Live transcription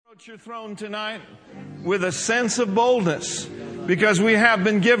approach your throne tonight with a sense of boldness, because we have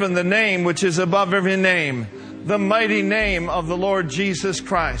been given the name which is above every name, the mighty name of the Lord Jesus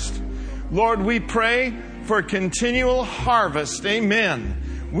Christ. Lord, we pray for continual harvest.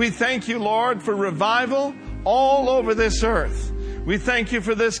 Amen. We thank you, Lord, for revival all over this earth. We thank you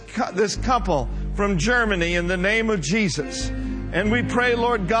for this couple from Germany in the name of Jesus. And we pray,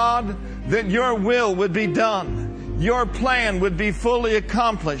 Lord God, that your will would be done. Your plan would be fully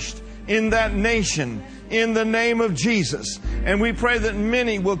accomplished in that nation in the name of Jesus. And we pray that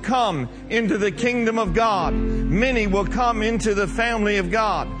many will come into the kingdom of God. Many will come into the family of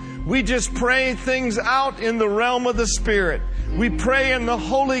God. We just pray things out in the realm of the Spirit. We pray in the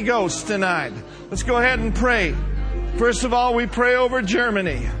Holy Ghost tonight. Let's go ahead and pray. First of all, we pray over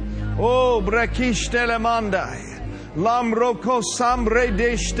Germany. Oh, brakish telemandai, lamroko sambre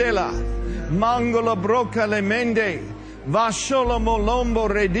de stella. Mangola broca le mende, vasciolo molombo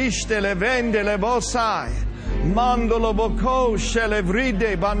rediste le vende le bosai, mandolo bocco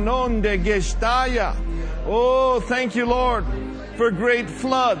shelevride banonde gestaya. Oh, thank you, Lord, for great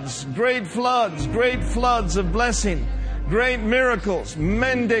floods of blessing, great miracles.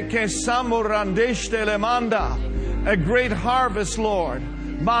 Mende que samorandeste le manda, a great harvest, Lord.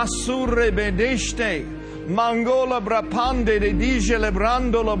 Basurre bedeste. Mangola brapande de dije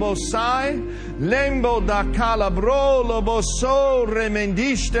lebrando lo bosai, lembo da calabro lo boso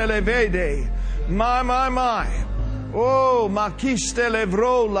remendiste le vede. My. Oh, makiste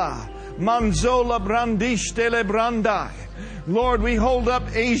levrola, manzola brandiste le brandai. Lord, we hold up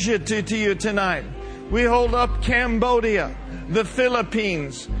Asia to you tonight. We hold up Cambodia, the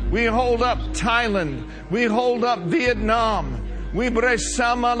Philippines. We hold up Thailand. We hold up Vietnam. We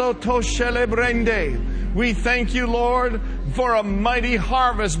bresamalo toshelebrende. We thank you, Lord, for a mighty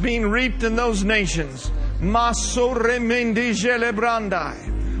harvest being reaped in those nations. Masoremendi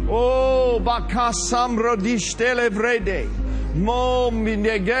gelebrandai. Oh, bakasambro distelevrede. Mo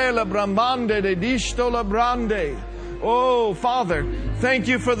minegela brambande de distolabrande. Oh, Father, thank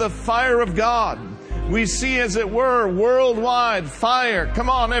you for the fire of God. We see, as it were, worldwide fire. Come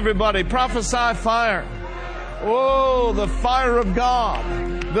on, everybody, prophesy fire. Oh, the fire of God.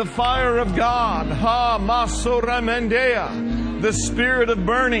 The fire of God. Ha, masoramendea. The spirit of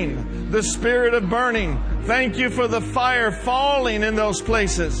burning. The spirit of burning. Thank you for the fire falling in those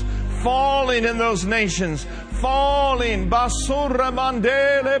places. Falling in those nations. Falling.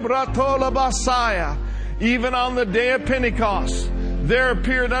 Basuramandele bratola basaya. Even on the day of Pentecost, there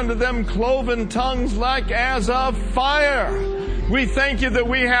appeared unto them cloven tongues like as of fire. We thank you that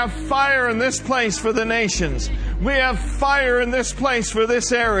we have fire in this place for the nations. We have fire in this place for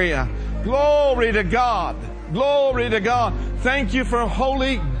this area. Glory to God. Glory to God. Thank you for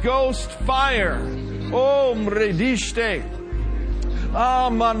Holy Ghost fire. Om rediste.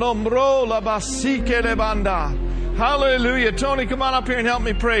 Amanomro la basike lebanda. Hallelujah. Tony, come on up here and help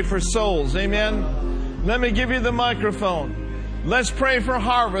me pray for souls. Amen. Let me give you the microphone. Let's pray for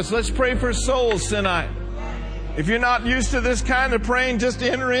harvest. Let's pray for souls tonight. If you're not used to this kind of praying, just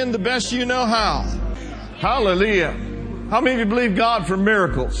enter in the best you know how. Hallelujah. How many of you believe God for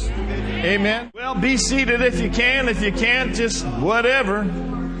miracles? Amen. Well, be seated if you can. If you can't, just whatever.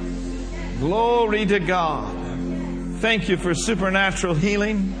 Glory to God. Thank you for supernatural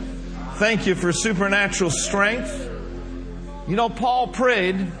healing. Thank you for supernatural strength. You know, Paul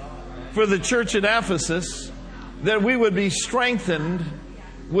prayed for the church at Ephesus that we would be strengthened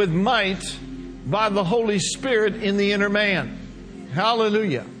with might by the Holy Spirit in the inner man.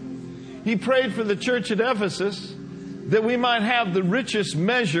 Hallelujah. He prayed for the church at Ephesus that we might have the richest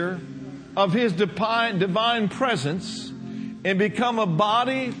measure of His divine presence and become a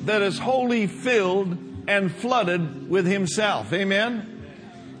body that is wholly filled and flooded with Himself. Amen?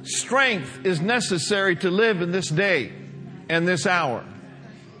 Strength is necessary to live in this day and this hour.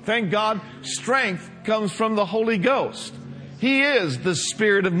 Thank God, strength comes from the Holy Ghost. He is the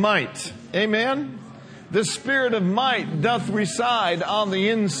Spirit of might. Amen? The Spirit of might doth reside on the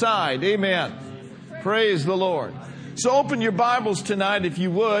inside. Amen. Praise the Lord. So open your Bibles tonight, if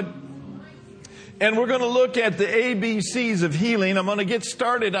you would. And we're going to look at the ABCs of healing. I'm going to get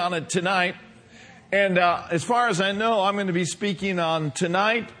started on it tonight. And as far as I know, I'm going to be speaking on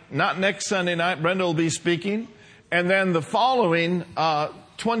tonight, not next Sunday night. Brenda will be speaking. And then the following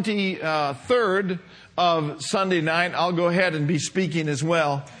 23rd of Sunday night, I'll go ahead and be speaking as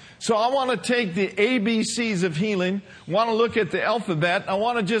well. So I want to take the ABCs of healing, want to look at the alphabet. I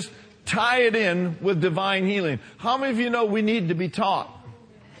want to just tie it in with divine healing. How many of you know we need to be taught?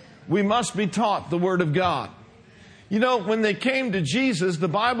 We must be taught the Word of God. You know, when they came to Jesus, the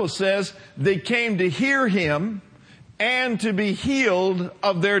Bible says they came to hear Him and to be healed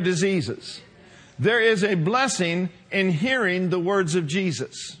of their diseases. There is a blessing in hearing the words of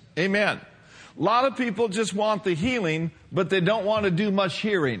Jesus. Amen. A lot of people just want the healing, but they don't want to do much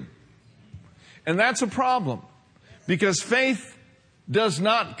hearing. And that's a problem, because faith does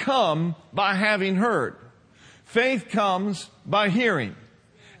not come by having heard. Faith comes by hearing,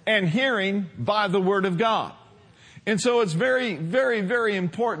 and hearing by the Word of God. And so it's very, very, very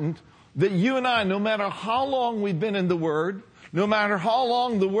important that you and I, no matter how long we've been in the Word, no matter how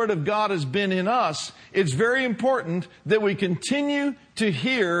long the Word of God has been in us, it's very important that we continue to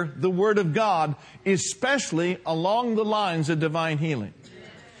hear the Word of God, especially along the lines of divine healing.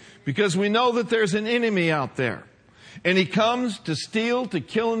 Because we know that there's an enemy out there, and he comes to steal, to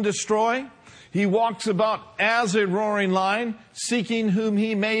kill, and destroy. He walks about as a roaring lion, seeking whom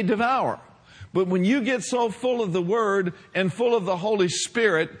he may devour. But when you get so full of the Word and full of the Holy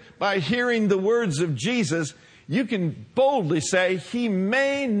Spirit, by hearing the words of Jesus, you can boldly say, He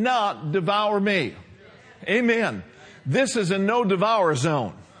may not devour me. Amen. This is a no-devour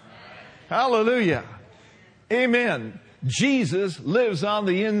zone. Hallelujah. Amen. Jesus lives on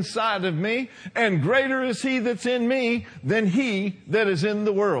the inside of me, and greater is He that's in me than he that is in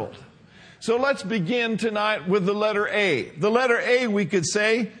the world. So let's begin tonight with the letter A. The letter A, we could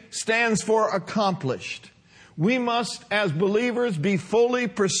say, stands for accomplished. We must, as believers, be fully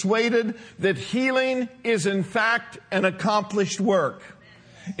persuaded that healing is in fact an accomplished work.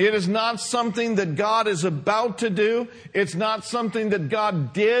 It is not something that God is about to do. It's not something that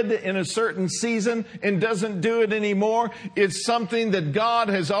God did in a certain season and doesn't do it anymore. It's something that God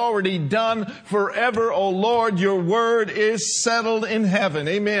has already done forever. Oh Lord, your word is settled in heaven.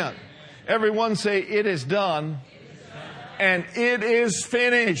 Amen. Everyone say, it is done and it is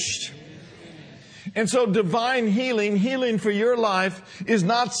finished. And so divine healing, healing for your life, is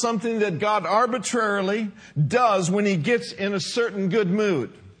not something that God arbitrarily does when He gets in a certain good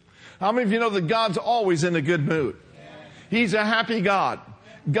mood. How many of you know that God's always in a good mood? He's a happy God.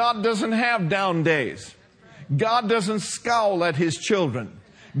 God doesn't have down days. God doesn't scowl at His children.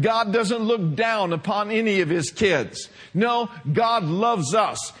 God doesn't look down upon any of His kids. No, God loves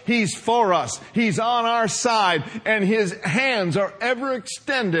us. He's for us. He's on our side. And His hands are ever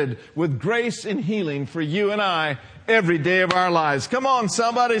extended with grace and healing for you and I every day of our lives. Come on,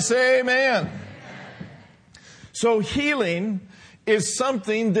 somebody say amen. So healing is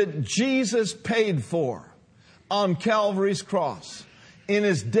something that Jesus paid for on Calvary's cross. In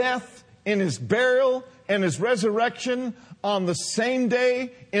His death, in His burial, and His resurrection, on the same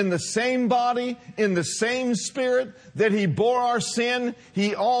day, in the same body, in the same Spirit that He bore our sin,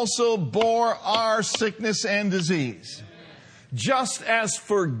 He also bore our sickness and disease. Just as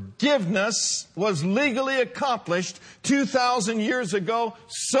forgiveness was legally accomplished 2,000 years ago,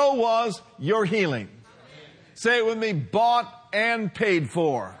 so was your healing. Say it with me, bought and paid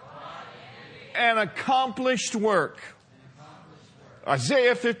for. An accomplished work.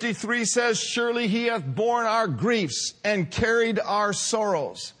 Isaiah 53 says, surely He hath borne our griefs and carried our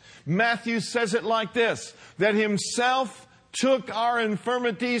sorrows. Matthew says it like this, that Himself took our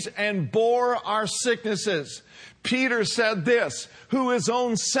infirmities and bore our sicknesses. Peter said this, who His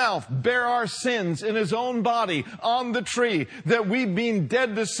own self bare our sins in His own body on the tree, that we being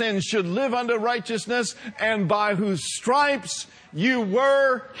dead to sin should live unto righteousness, and by whose stripes you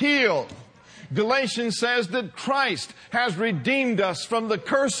were healed. Galatians says that Christ has redeemed us from the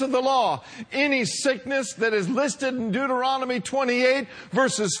curse of the law. Any sickness that is listed in Deuteronomy 28,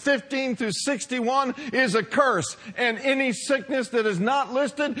 verses 15 through 61, is a curse. And any sickness that is not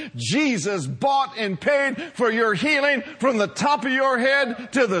listed, Jesus bought and paid for your healing from the top of your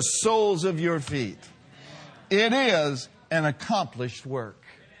head to the soles of your feet. It is an accomplished work.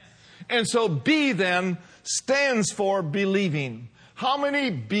 And so B then stands for believing. How many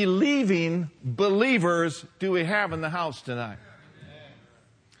believing believers do we have in the house tonight?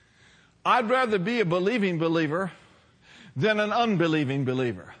 I'd rather be a believing believer than an unbelieving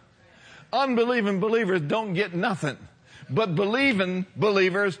believer. Unbelieving believers don't get nothing, but believing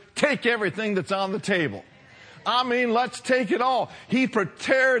believers take everything that's on the table. I mean, let's take it all. He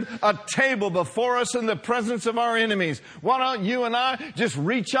prepared a table before us in the presence of our enemies. Why don't you and I just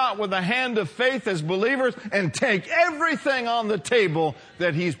reach out with a hand of faith as believers and take everything on the table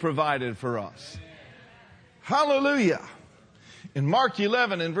that He's provided for us? Hallelujah. In Mark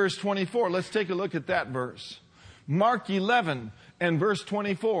 11 and verse 24, let's take a look at that verse. Mark 11 and verse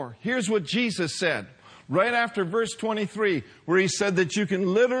 24. Here's what Jesus said. Right after verse 23, where He said that you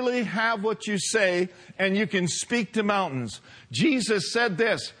can literally have what you say and you can speak to mountains. Jesus said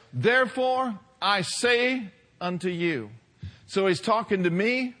this, therefore I say unto you. So He's talking to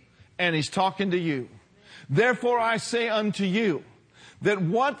me and He's talking to you. Therefore I say unto you, that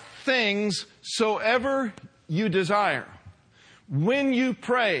what things soever you desire, when you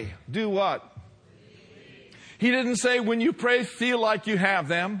pray, do what? He didn't say when you pray, feel like you have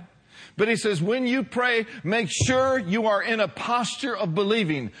them. But he says, when you pray, make sure you are in a posture of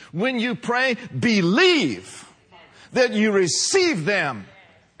believing. When you pray, believe that you receive them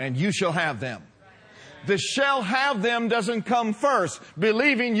and you shall have them. The shall have them doesn't come first.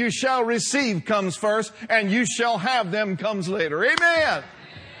 Believing you shall receive comes first, and you shall have them comes later. Amen.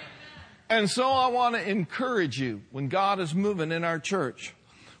 And so I want to encourage you when God is moving in our church,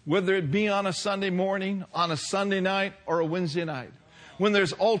 whether it be on a Sunday morning, on a Sunday night, or a Wednesday night, when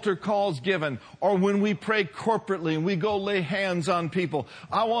there's altar calls given, or when we pray corporately and we go lay hands on people.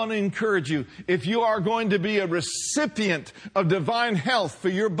 I want to encourage you, if you are going to be a recipient of divine health for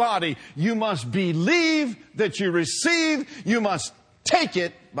your body, you must believe that you receive. You must take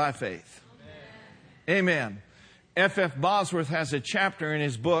it by faith. Amen. F.F. Bosworth has a chapter in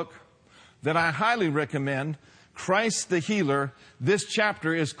his book that I highly recommend, Christ the Healer. This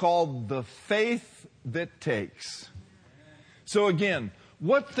chapter is called The Faith That Takes. So again,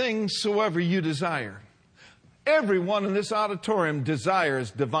 what things soever you desire. Everyone in this auditorium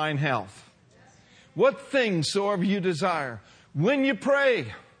desires divine health. What things soever you desire. When you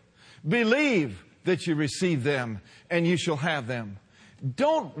pray, believe that you receive them and you shall have them.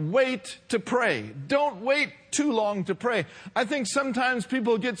 Don't wait to pray. Don't wait too long to pray. I think sometimes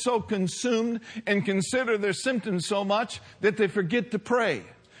people get so consumed and consider their symptoms so much that they forget to pray.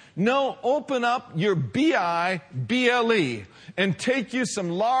 No, open up your BIBLE and take you some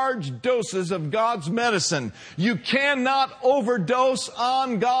large doses of God's medicine. You cannot overdose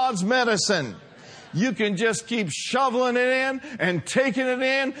on God's medicine. You can just keep shoveling it in and taking it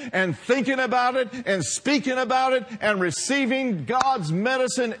in and thinking about it and speaking about it and receiving God's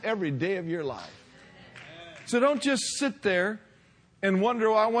medicine every day of your life. So don't just sit there and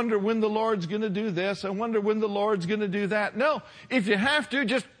wonder, I wonder when the Lord's going to do this. I wonder when the Lord's going to do that. No, if you have to,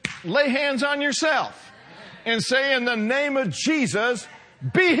 just lay hands on yourself and say, in the name of Jesus,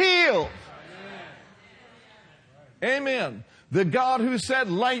 be healed. Amen. The God who said,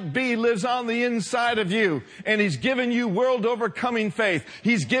 light be, lives on the inside of you. And He's given you world overcoming faith.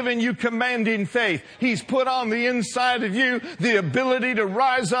 He's given you commanding faith. He's put on the inside of you the ability to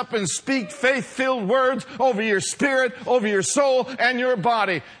rise up and speak faith-filled words over your spirit, over your soul, and your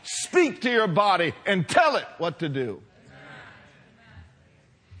body. Speak to your body and tell it what to do.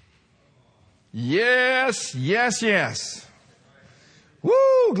 Yes, yes, yes.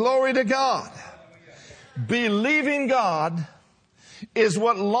 Woo, glory to God. Believing God is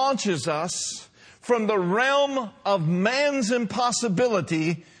what launches us from the realm of man's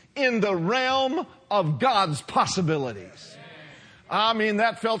impossibility in the realm of God's possibilities. I mean,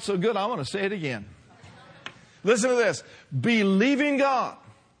 that felt so good, I want to say it again. Listen to this. Believing God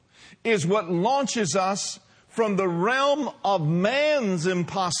is what launches us from the realm of man's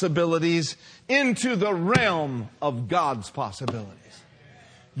impossibilities into the realm of God's possibilities.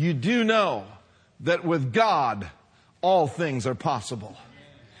 You do know that with God, all things are possible.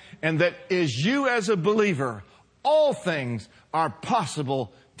 And that as you as a believer, all things are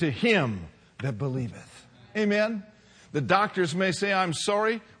possible to him that believeth. Amen. The doctors may say, I'm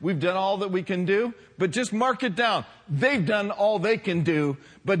sorry, we've done all that we can do. But just mark it down. They've done all they can do.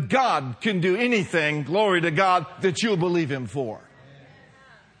 But God can do anything, glory to God, that you'll believe Him for.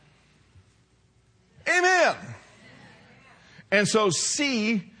 Amen. And so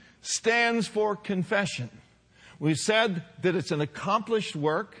C stands for confession. We said that it's an accomplished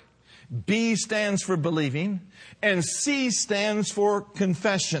work. B stands for believing. And C stands for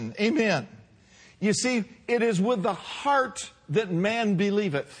confession. Amen. You see, it is with the heart that man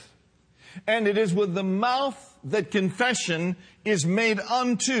believeth. And it is with the mouth that confession is made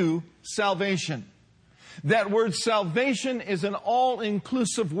unto salvation. That word salvation is an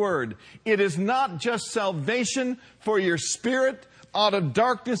all-inclusive word. It is not just salvation for your spirit out of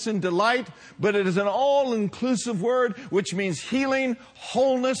darkness and delight, but it is an all-inclusive word which means healing,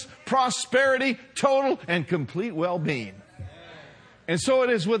 wholeness, prosperity, total and complete well-being. And so it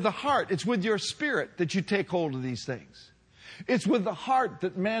is with the heart, it's with your spirit that you take hold of these things. It's with the heart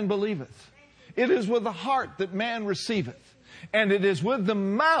that man believeth. It is with the heart that man receiveth. And it is with the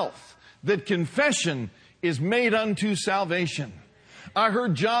mouth that confession is made unto salvation. I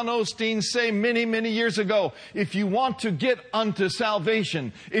heard John Osteen say many, many years ago, if you want to get unto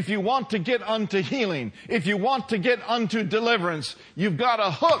salvation, if you want to get unto healing, if you want to get unto deliverance, you've got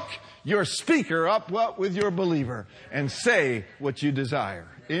to hook your speaker up with your believer and say what you desire.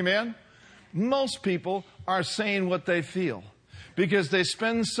 Amen? Most people are saying what they feel because they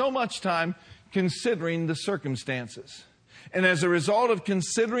spend so much time considering the circumstances. And as a result of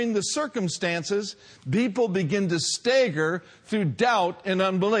considering the circumstances, people begin to stagger through doubt and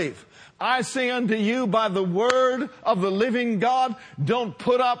unbelief. I say unto you by the word of the living God, don't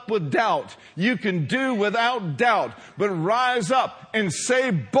put up with doubt. You can do without doubt, but rise up and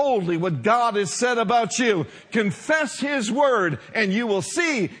say boldly what God has said about you. Confess His word and you will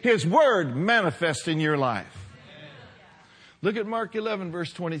see His word manifest in your life. Look at Mark 11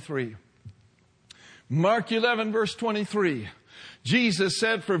 verse 23. Mark 11 verse 23. Jesus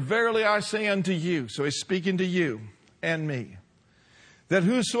said, for verily I say unto you, so He's speaking to you and me, that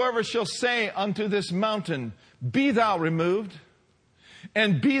whosoever shall say unto this mountain, be thou removed,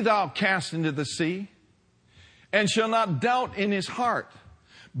 and be thou cast into the sea, and shall not doubt in his heart,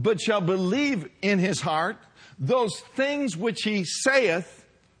 but shall believe in his heart those things which he saith,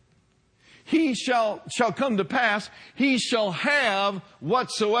 he shall come to pass, he shall have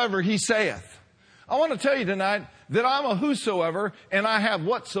whatsoever he saith. I want to tell you tonight that I'm a whosoever, and I have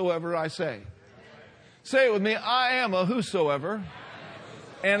whatsoever I say. Say it with me, I am a whosoever,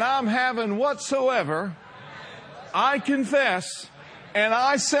 and I'm having whatsoever I confess and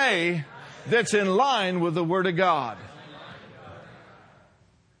I say that's in line with the Word of God.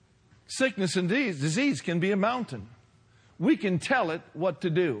 Sickness and disease can be a mountain. We can tell it what to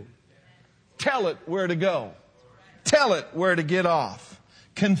do. Tell it where to go. Tell it where to get off.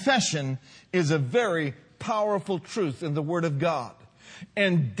 Confession is a very powerful truth in the Word of God.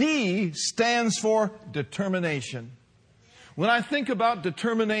 And D stands for determination. When I think about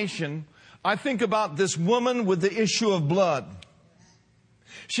determination, I think about this woman with the issue of blood.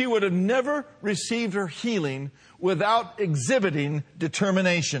 She would have never received her healing without exhibiting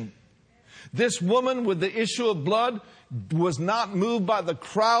determination. This woman with the issue of blood was not moved by the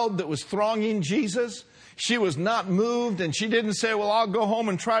crowd that was thronging Jesus. She was not moved, and she didn't say, well, I'll go home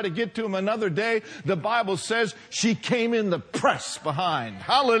and try to get to him another day. The Bible says she came in the press behind.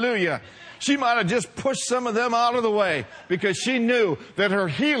 Hallelujah. She might have just pushed some of them out of the way because she knew that her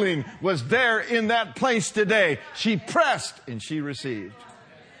healing was there in that place today. She pressed and she received.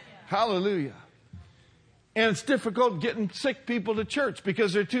 Hallelujah. And it's difficult getting sick people to church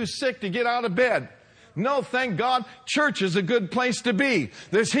because they're too sick to get out of bed. No, thank God, church is a good place to be.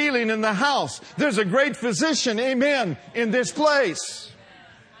 There's healing in the house. There's a great physician, amen, in this place.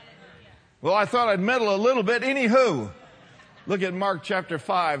 Well, I thought I'd meddle a little bit. Anywho, look at Mark chapter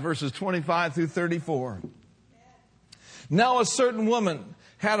 5, verses 25 through 34. Now a certain woman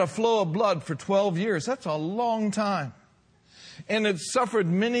had a flow of blood for 12 years. That's a long time. And had suffered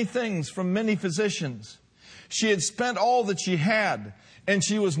many things from many physicians. She had spent all that she had, and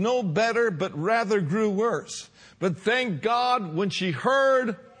she was no better, but rather grew worse. But thank God when she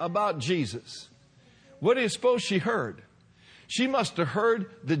heard about Jesus. What do you suppose she heard? She must have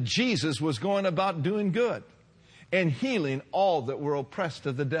heard that Jesus was going about doing good and healing all that were oppressed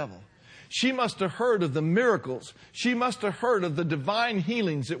of the devil. She must have heard of the miracles. She must have heard of the divine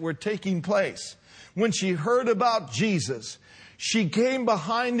healings that were taking place. When she heard about Jesus, she came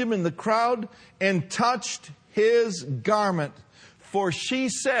behind him in the crowd and touched his garment. For she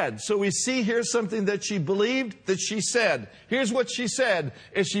said, so we see here something that she believed that she said. Here's what she said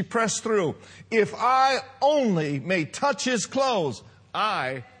as she pressed through. If I only may touch his clothes,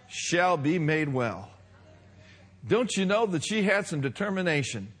 I shall be made well. Don't you know that she had some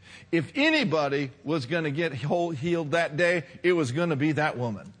determination? If anybody was going to get healed that day, it was going to be that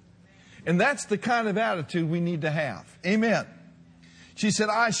woman. And that's the kind of attitude we need to have. Amen. She said,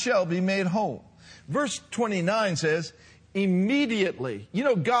 I shall be made whole. Verse 29 says, immediately. You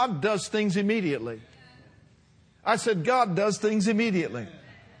know, God does things immediately. I said, God does things immediately.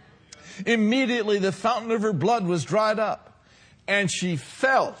 Immediately the fountain of her blood was dried up, and she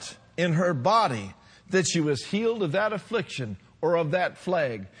felt in her body that she was healed of that affliction or of that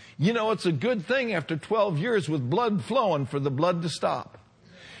plague. You know, it's a good thing after 12 years with blood flowing for the blood to stop.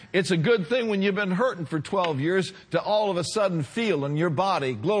 It's a good thing when you've been hurting for 12 years to all of a sudden feel in your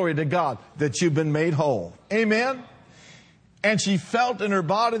body, glory to God, that you've been made whole. Amen? And she felt in her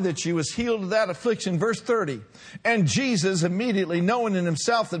body that she was healed of that affliction. Verse 30. And Jesus, immediately knowing in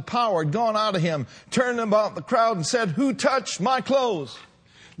himself that power had gone out of him, turned about the crowd and said, who touched my clothes?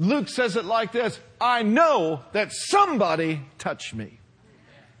 Luke says it like this, I know that somebody touched me.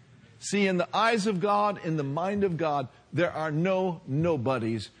 See, in the eyes of God, in the mind of God, there are no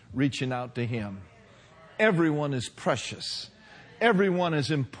nobodies reaching out to him. Everyone is precious. Everyone is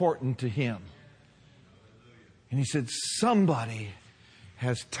important to him. And he said, somebody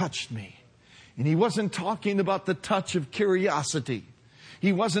has touched me. And he wasn't talking about the touch of curiosity.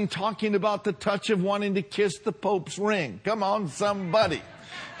 He wasn't talking about the touch of wanting to kiss the Pope's ring. Come on, somebody.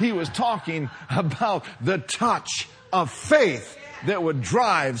 He was talking about the touch of faith that would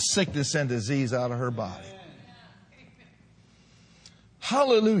drive sickness and disease out of her body.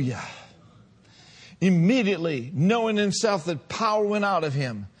 Hallelujah. Immediately, knowing himself that power went out of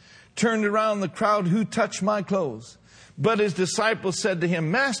him, turned around the crowd, "Who touched my clothes?" But his disciples said to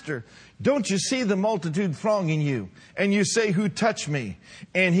him, "Master, don't you see the multitude thronging you? And you say, 'Who touched me?'"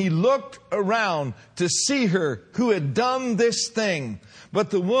 And he looked around to see her who had done this thing. But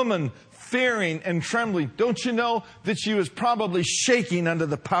the woman, fearing and trembling, don't you know that she was probably shaking under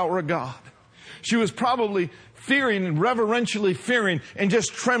the power of God? She was probably fearing and reverentially fearing and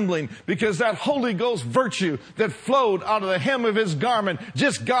just trembling, because that Holy Ghost virtue that flowed out of the hem of his garment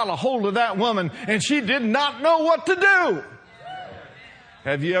just got a hold of that woman, and she did not know what to do.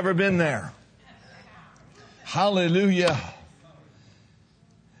 Have you ever been there? Hallelujah.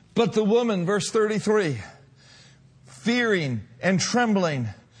 But the woman, verse 33, fearing and trembling,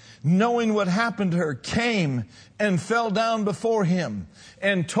 knowing what happened to her, came and fell down before him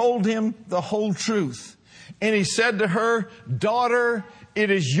and told him the whole truth. And he said to her, "Daughter, it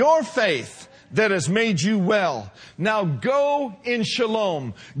is your faith that has made you well. Now go in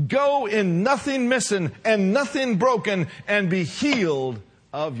shalom. Go in nothing missing and nothing broken, and be healed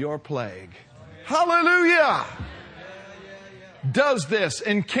of your plague." Hallelujah. Does this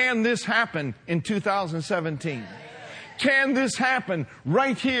and can this happen in 2017? Can this happen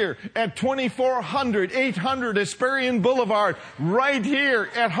right here at 2400 800 Hesperian Boulevard, right here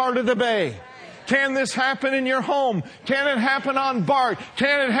at Heart of the Bay? Can this happen in your home? Can it happen on BART?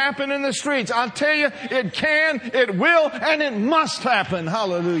 Can it happen in the streets? I'll tell you, it can, it will, and it must happen.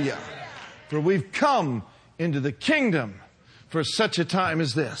 Hallelujah. For we've come into the kingdom for such a time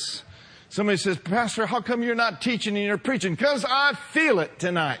as this. Somebody says, "Pastor, how come you're not teaching and you're preaching?" Because I feel it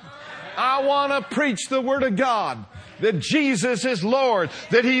tonight. I want to preach the Word of God. That Jesus is Lord.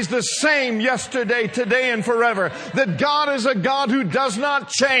 That He's the same yesterday, today, and forever. That God is a God who does not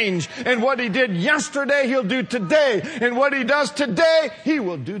change. And what He did yesterday, He'll do today. And what He does today, He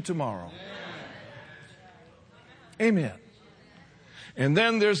will do tomorrow. Amen. And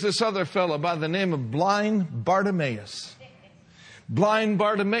then there's this other fellow by the name of blind Bartimaeus. Blind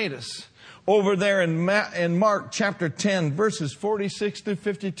Bartimaeus. Over there in Mark chapter 10, verses 46 through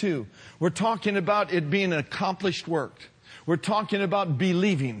 52. We're talking about it being an accomplished work. We're talking about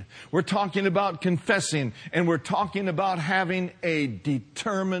believing. We're talking about confessing. And we're talking about having a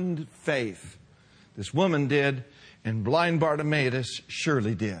determined faith. This woman did, and blind Bartimaeus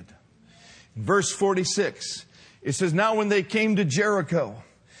surely did. In verse 46, it says, "Now when they came to Jericho,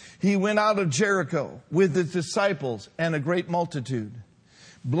 he went out of Jericho with his disciples and a great multitude.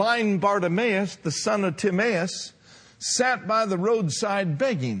 Blind Bartimaeus, the son of Timaeus, sat by the roadside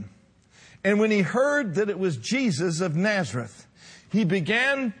begging. And when he heard that it was Jesus of Nazareth, he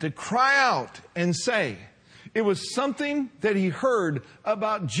began to cry out and say," it was something that he heard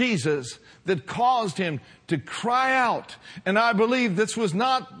about Jesus that caused him to cry out. And I believe this was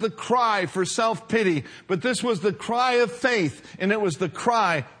not the cry for self-pity, but this was the cry of faith, and it was the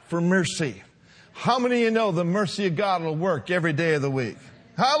cry for mercy. How many of you know the mercy of God will work every day of the week?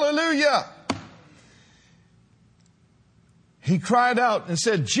 Hallelujah. He cried out and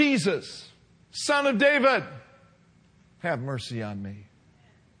said, "Jesus, Son of David, have mercy on me.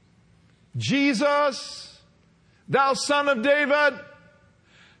 Jesus, thou Son of David,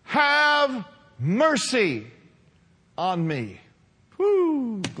 have mercy on me."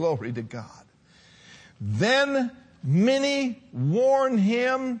 Whoo, glory to God. Then many warned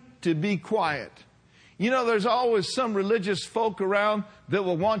him to be quiet. You know, there's always some religious folk around that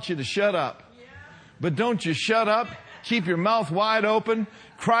will want you to shut up. But don't you shut up. Keep your mouth wide open.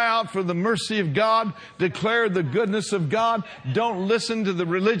 Cry out for the mercy of God. Declare the goodness of God. Don't listen to the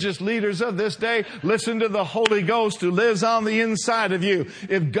religious leaders of this day. Listen to the Holy Ghost who lives on the inside of you.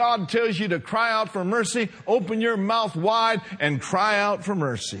 If God tells you to cry out for mercy, open your mouth wide and cry out for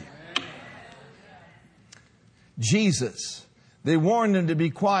mercy. Jesus, they warned him to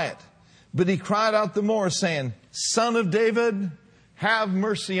be quiet. But he cried out the more, saying, "Son of David, have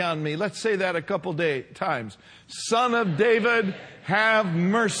mercy on me." Let's say that a couple times. Son of David, have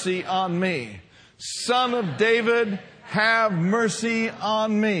mercy on me. Son of David, have mercy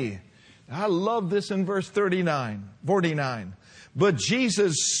on me. I love this in verse 49. But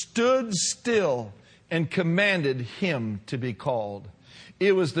Jesus stood still and commanded him to be called.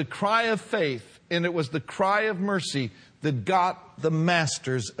 It was the cry of faith and it was the cry of mercy that got the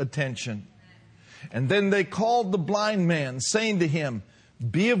master's attention. And then they called the blind man, saying to him,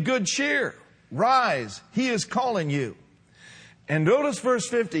 "Be of good cheer. Rise. He is calling you." And notice verse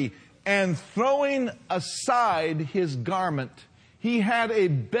 50. And throwing aside his garment, He had a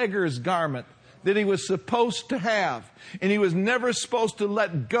beggar's garment that he was supposed to have. And he was never supposed to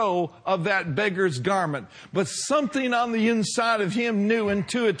let go of that beggar's garment. But something on the inside of him knew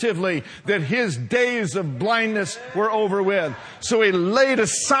intuitively that his days of blindness were over with. So he laid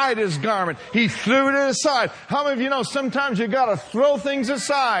aside his garment. He threw it aside. How many of you know sometimes you got to throw things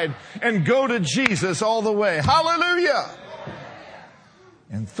aside and go to Jesus all the way? Hallelujah!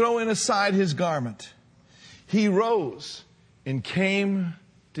 And throwing aside his garment, he rose and came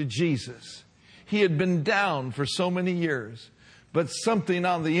to Jesus. He had been down for so many years, but something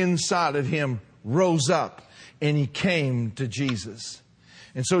on the inside of him rose up and he came to Jesus.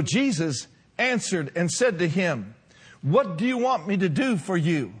 And so Jesus answered and said to him, "What do you want me to do for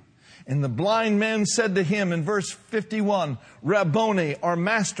you?" And the blind man said to him in verse 51, "Rabboni," or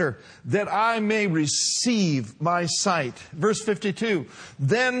Master, "that I may receive my sight." Verse 52,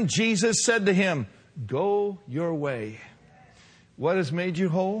 then Jesus said to him, "Go your way." What has made you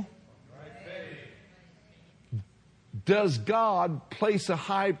whole? Does God place a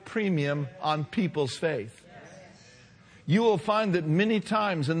high premium on people's faith? You will find that many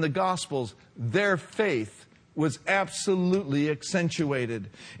times in the Gospels, their faith was absolutely accentuated.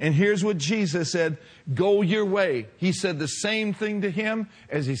 And here's what Jesus said, "Go your way." He said the same thing to him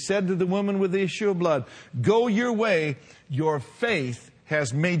as he said to the woman with the issue of blood. Go your way. Your faith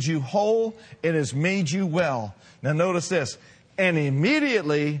has made you whole. It has made you well. Now notice this. And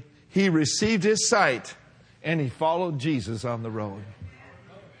immediately he received his sight. And he followed Jesus on the road.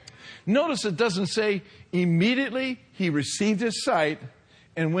 Notice it doesn't say immediately he received his sight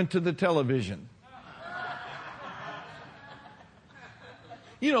and went to the television.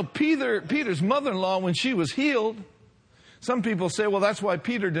 You know, Peter's mother-in-law, when she was healed, some people say, well, that's why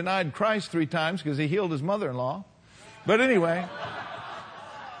Peter denied Christ 3 times, because he healed his mother-in-law. But anyway.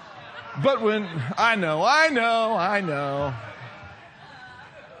 But when, I know.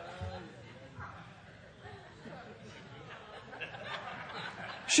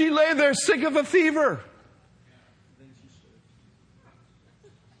 She lay there sick of a fever.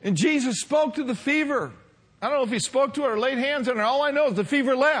 And Jesus spoke to the fever. I don't know if he spoke to her or laid hands on her. All I know is the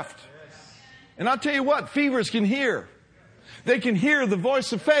fever left. And I'll tell you what, fevers can hear. They can hear the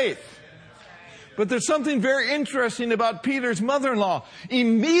voice of faith. But there's something very interesting about Peter's mother-in-law.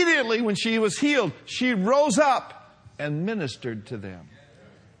 Immediately when she was healed, she rose up and ministered to them.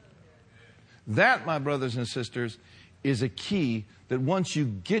 That, my brothers and sisters, is a key that once you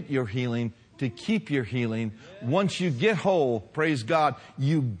get your healing, to keep your healing, once you get whole, praise God,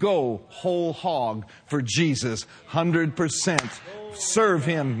 you go whole hog for Jesus, 100%. Serve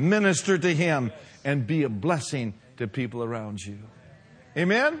Him, minister to Him, and be a blessing to people around you.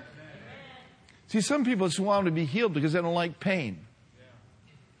 Amen? See, some people just want to be healed because they don't like pain.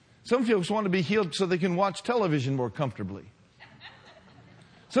 Some people just want to be healed so they can watch television more comfortably.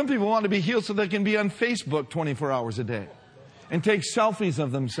 Some people want to be healed so they can be on Facebook 24 hours a day and take selfies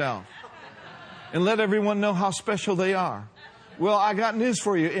of themselves and let everyone know how special they are. Well, I got news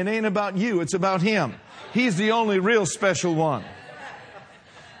for you. It ain't about you. It's about Him. He's the only real special one.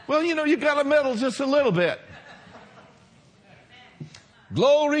 Well, you know, you got to meddle just a little bit.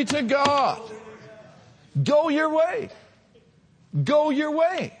 Glory to God. Go your way. Go your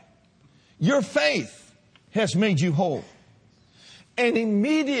way. Your faith has made you whole. And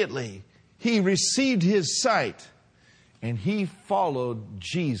immediately he received his sight and he followed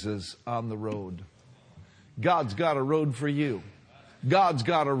Jesus on the road. God's got a road for you. God's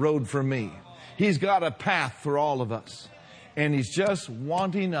got a road for me. He's got a path for all of us. And He's just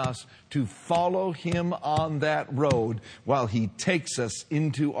wanting us to follow Him on that road while He takes us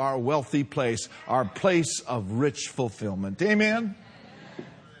into our wealthy place, our place of rich fulfillment. Amen?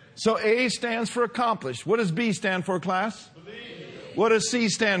 So A stands for accomplished. What does B stand for, class? What does C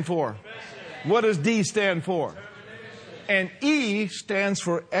stand for? What does D stand for? And E stands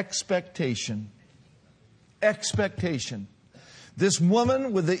for expectation. Expectation. This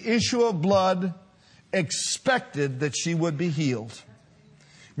woman with the issue of blood expected that she would be healed.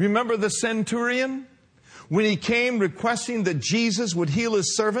 Remember the centurion? When he came requesting that Jesus would heal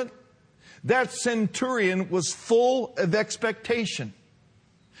his servant, that centurion was full of expectation.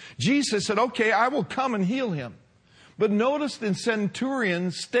 Jesus said, okay, I will come and heal him. But notice the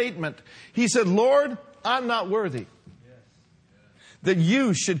centurion's statement. He said, Lord, I'm not worthy that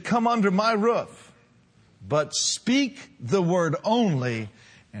you should come under my roof, but speak the word only,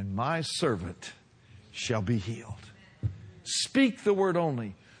 and my servant shall be healed. Speak the word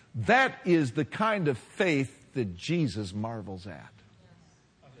only. That is the kind of faith that Jesus marvels at.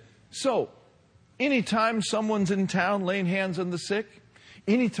 So, anytime someone's in town laying hands on the sick,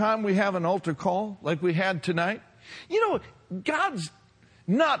 anytime we have an altar call like we had tonight, you know, God's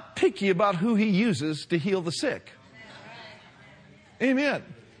not picky about who He uses to heal the sick. Amen.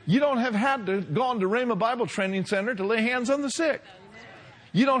 You don't have had to go on to Rhema Bible Training Center to lay hands on the sick.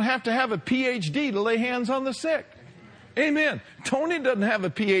 You don't have to have a PhD to lay hands on the sick. Amen. Tony doesn't have a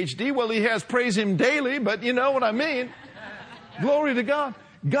PhD. Well, he has Praise Him Daily, but you know what I mean. Glory to God.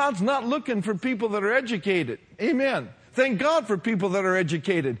 God's not looking for people that are educated. Amen. Thank God for people that are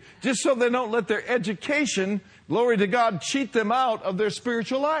educated, just so they don't let their education, glory to God, cheat them out of their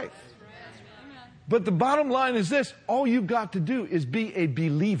spiritual life. But the bottom line is this: all you've got to do is be a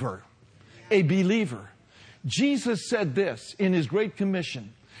believer. A believer. Jesus said this in His Great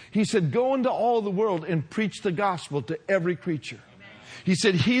Commission. He said, go into all the world and preach the gospel to every creature. He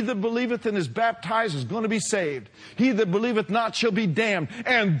said, he that believeth and is baptized is going to be saved. He that believeth not shall be damned.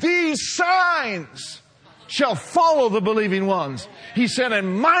 And these signs shall follow the believing ones. He said,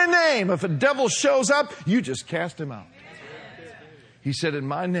 in my name, if a devil shows up, you just cast him out. He said, in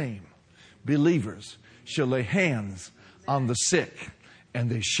my name, believers shall lay hands on the sick and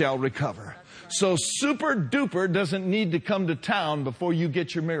they shall recover. So super duper doesn't need to come to town before you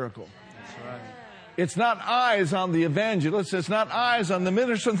get your miracle. That's right. It's not eyes on the evangelist. It's not eyes on the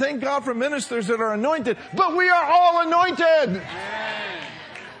minister. Thank God for ministers that are anointed, but we are all anointed.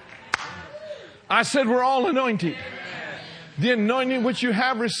 I said we're all anointed. The anointing which you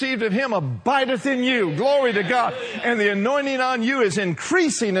have received of Him abideth in you. Glory to God. And the anointing on you is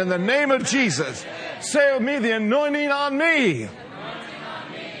increasing in the name of Jesus. Say with me, the anointing on me.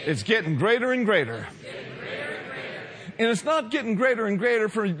 It's getting greater and greater. And it's not getting greater and greater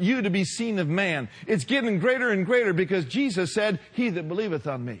for you to be seen of man. It's getting greater and greater because Jesus said, he that believeth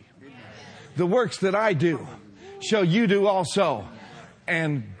on me, the works that I do, shall you do also.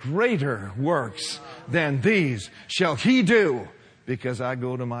 And greater works than these shall he do, because I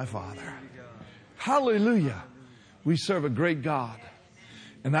go to my Father. Hallelujah. We serve a great God.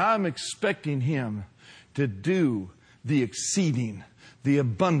 And I'm expecting Him to do the exceeding, the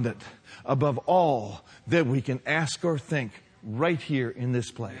abundant, above all that we can ask or think right here in this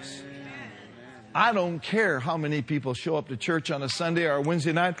place. I don't care how many people show up to church on a Sunday or a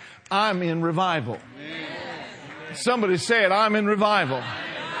Wednesday night. I'm in revival. Somebody say it, I'm in revival.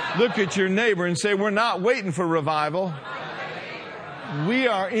 Look at your neighbor and say, we're not waiting for revival. We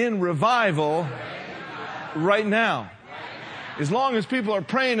are in revival right now. As long as people are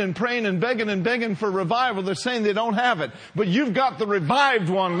praying and praying and begging for revival, they're saying they don't have it. But you've got the revived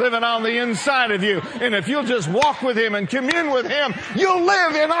one living on the inside of you. And if you'll just walk with Him and commune with Him, you'll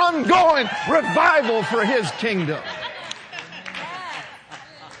live in ongoing revival for His kingdom.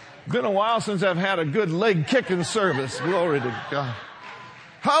 Been a while since I've had a good leg kicking service. Glory to God.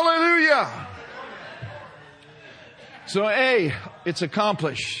 Hallelujah. So A, it's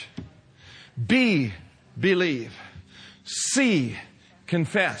accomplished. B, believe. C,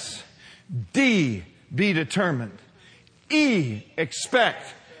 confess. D, be determined. E,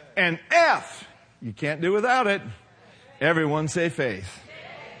 expect. And F, you can't do without it. Everyone say faith.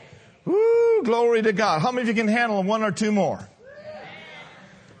 Woo, glory to God. How many of you can handle one or two more?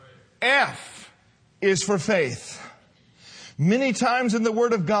 F is for faith. Many times in the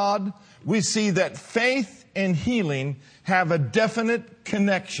Word of God, we see that faith and healing have a definite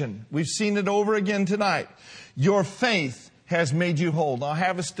connection. We've seen it over again tonight. Your faith has made you whole. Now, I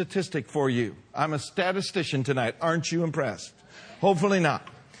have a statistic for you. I'm a statistician tonight. Aren't you impressed? Hopefully not.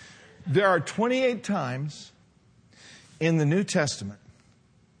 There are 28 times in the New Testament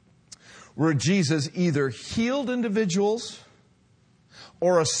where Jesus either healed individuals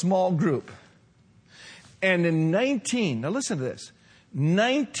or a small group. And in 19, now listen to this,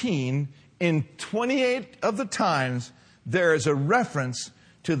 19 in 28 of the times, there is a reference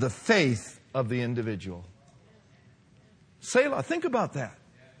to the faith of the individual. Selah, think about that.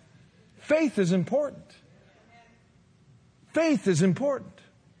 Faith is important. Faith is important.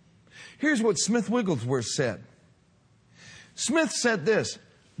 Here's what Smith Wigglesworth said. Smith said this: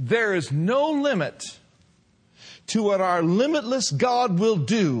 there is no limit to what our limitless God will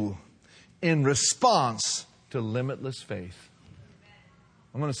do in response to limitless faith.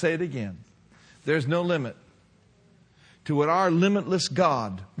 I'm going to say it again. There's no limit to what our limitless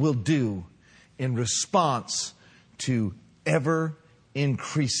God will do in response to ever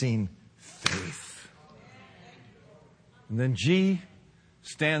increasing faith. And then G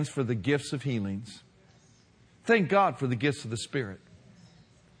stands for the gifts of healings. Thank God for the gifts of the Spirit.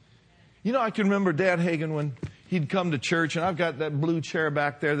 You know, I can remember Dad Hagin when he'd come to church, and I've got that blue chair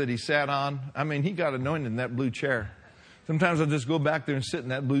back there that he sat on. I mean, he got anointed in that blue chair. Sometimes I'll just go back there and sit in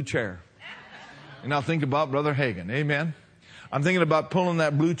that blue chair. And I'll think about Brother Hagin. Amen. I'm thinking about pulling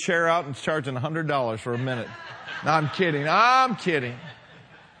that blue chair out and charging $100 for a minute. No, I'm kidding. I'm kidding.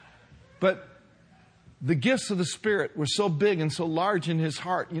 But the gifts of the Spirit were so big and so large in his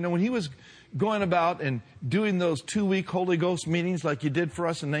heart. You know, when he was going about and doing those 2-week Holy Ghost meetings like he did for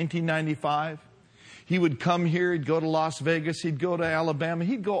us in 1995, he would come here, he'd go to Las Vegas, he'd go to Alabama,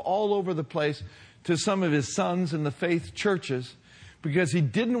 he'd go all over the place to some of his sons in the faith churches because he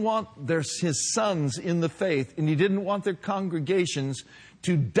didn't want his sons in the faith and he didn't want their congregations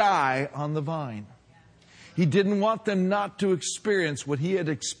to die on the vine. He didn't want them not to experience what he had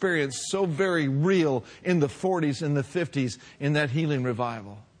experienced so very real in the 40s and the 50s in that healing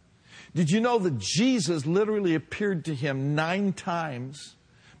revival. Did you know that Jesus literally appeared to him 9 times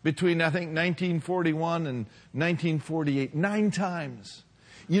between, I think, 1941 and 1948? 9 times.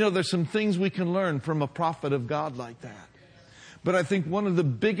 You know, there's some things we can learn from a prophet of God like that. But I think one of the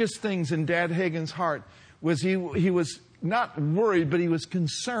biggest things in Dad Hagin's heart was he was not worried, but he was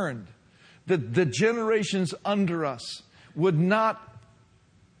concerned that the generations under us would not,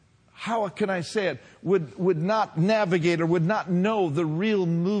 how can I say it, would not navigate or would not know the real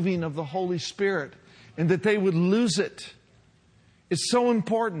moving of the Holy Spirit and that they would lose it. It's so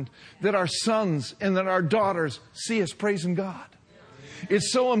important that our sons and that our daughters see us praising God.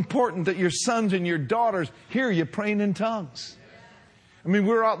 It's so important that your sons and your daughters hear you praying in tongues. I mean,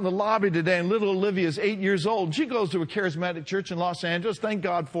 we were out in the lobby today and little Olivia's 8 years old. She goes to a charismatic church in Los Angeles. Thank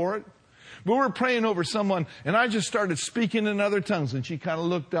God for it. But we were praying over someone, and I just started speaking in other tongues, and she kind of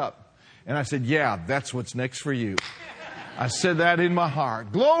looked up. And I said, yeah, that's what's next for you. I said that in my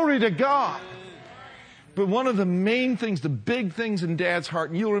heart. Glory to God. But one of the main things, the big things in Dad's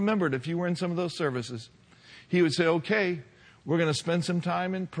heart, and you'll remember it if you were in some of those services, he would say, okay, we're going to spend some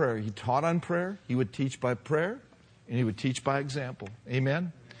time in prayer. He taught on prayer. He would teach by prayer, and he would teach by example.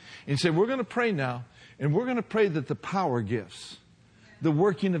 Amen? And he said, we're going to pray now, and we're going to pray that the power gifts, the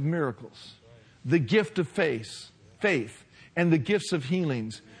working of miracles, the gift of faith, and the gifts of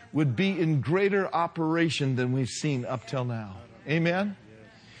healings would be in greater operation than we've seen up till now. Amen?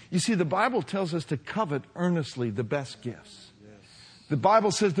 You see, the Bible tells us to covet earnestly the best gifts. The Bible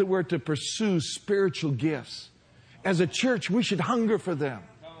says that we're to pursue spiritual gifts. As a church, we should hunger for them.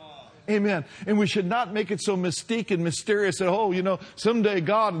 Amen. And we should not make it so mystique and mysterious that, oh, you know, someday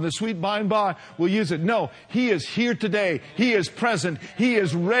God in the sweet by and by will use it. No, He is here today. He is present. He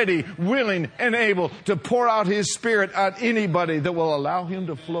is ready, willing, and able to pour out His Spirit at anybody that will allow Him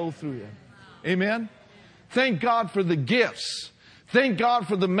to flow through Him. Amen. Thank God for the gifts. Thank God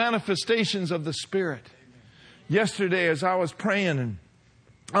for the manifestations of the Spirit. Yesterday, as I was praying and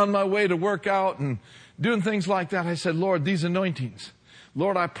on my way to work out and doing things like that, I said, Lord, these anointings,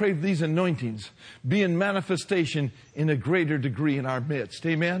 Lord, I pray these anointings be in manifestation in a greater degree in our midst.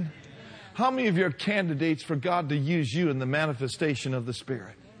 Amen? How many of you are candidates for God to use you in the manifestation of the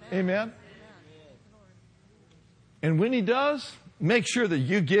Spirit? Amen? And when He does, make sure that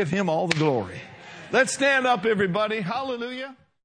you give Him all the glory. Let's stand up, everybody. Hallelujah.